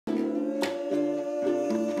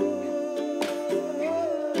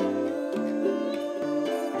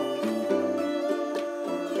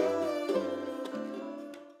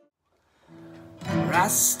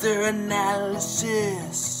Raster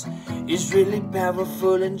analysis is really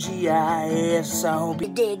powerful in GIS. I hope you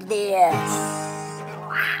dig this.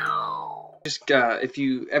 Wow. Just if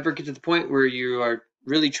you ever get to the point where you are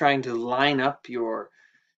really trying to line up your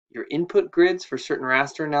input grids for certain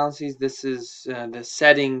raster analyses, this is the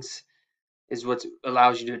settings is what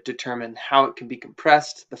allows you to determine how it can be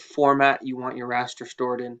compressed, the format you want your raster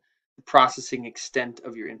stored in, the processing extent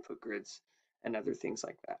of your input grids, and other things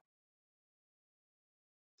like that.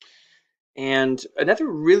 And another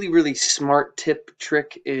really smart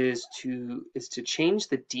trick is to change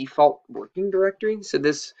the default working directory. So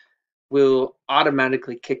this will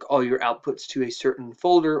automatically kick all your outputs to a certain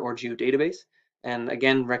folder or geodatabase. And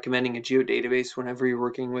again, recommending a geodatabase whenever you're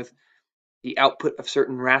working with the output of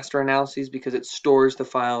certain raster analyses, because it stores the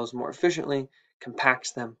files more efficiently,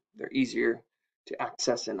 compacts them, they're easier to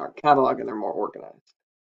access in our catalog, and they're more organized.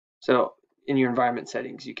 So in your environment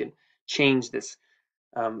settings, you can change this,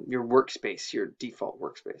 your workspace, your default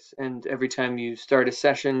workspace. And every time you start a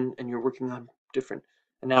session and you're working on different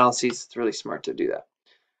analyses, it's really smart to do that.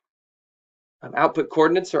 Output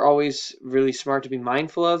coordinates are always really smart to be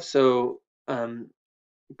mindful of. So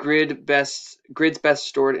grids best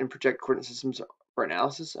stored in project coordinate systems for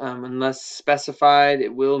analysis. Unless specified,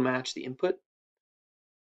 it will match the input.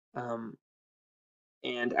 And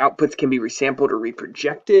outputs can be resampled or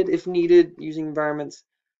reprojected if needed using environments.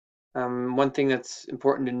 One thing that's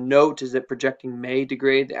important to note is that projecting may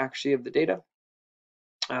degrade the accuracy of the data.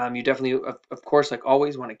 You definitely, of course, like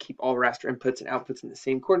always, want to keep all raster inputs and outputs in the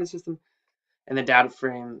same coordinate system, and the data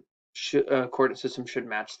frame coordinate system should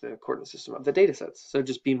match the coordinate system of the data sets. So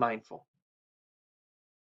just be mindful.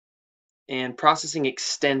 And processing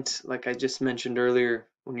extent, like I just mentioned earlier,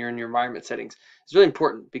 when you're in your environment settings, is really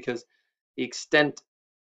important because the extent,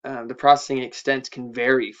 the processing extent can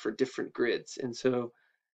vary for different grids. And so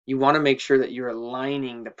you want to make sure that you're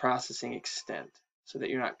aligning the processing extent so that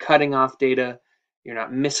you're not cutting off data, you're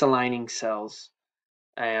not misaligning cells,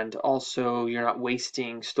 and also you're not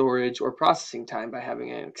wasting storage or processing time by having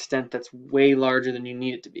an extent that's way larger than you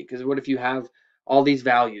need it to be. Because what if you have all these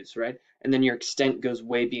values, right? And then your extent goes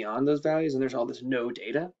way beyond those values and there's all this no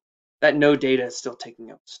data. That no data is still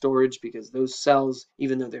taking up storage because those cells,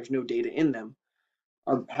 even though there's no data in them,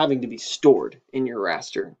 are having to be stored in your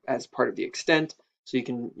raster as part of the extent. So you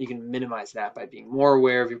can minimize that by being more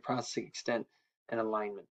aware of your processing extent and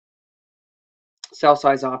alignment. Cell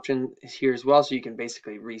size option is here as well, so you can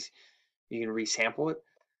basically resample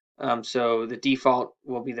it. So the default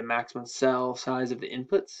will be the maximum cell size of the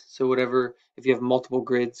inputs. So whatever, if you have multiple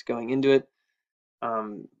grids going into it,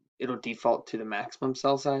 it'll default to the maximum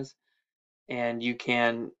cell size, and you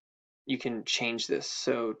can change this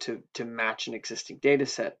so to match an existing data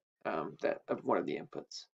set that of one of the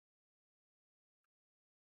inputs.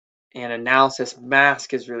 And analysis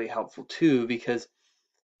mask is really helpful too, because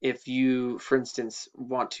if you, for instance,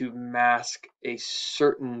 want to mask a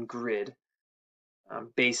certain grid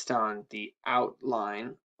based on the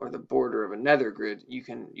outline or the border of another grid, you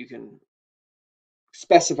can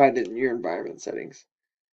specify that in your environment settings.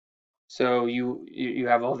 So you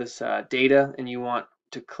have all this data and you want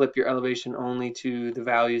to clip your elevation only to the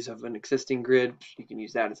values of an existing grid. You can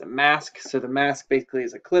use that as a mask. So the mask basically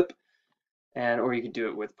is a clip, or you can do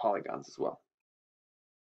it with polygons as well.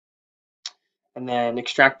 And then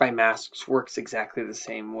extract by masks works exactly the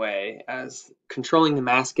same way as controlling the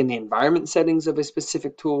mask in the environment settings of a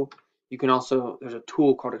specific tool. You can also, there's a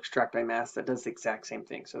tool called extract by mask that does the exact same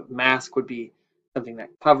thing. So mask would be something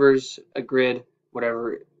that covers a grid,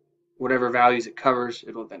 whatever values it covers,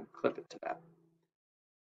 it will then clip it to that.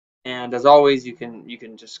 And as always, you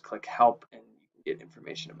can just click help and you can get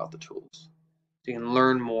information about the tools. So you can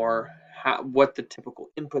learn more what the typical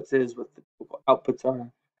inputs is, what the typical outputs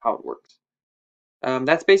are, how it works.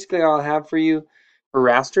 That's basically all I have for you for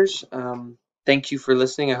rasters. Thank you for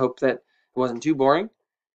listening. I hope that it wasn't too boring,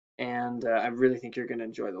 and I really think you're going to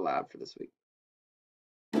enjoy the lab for this week.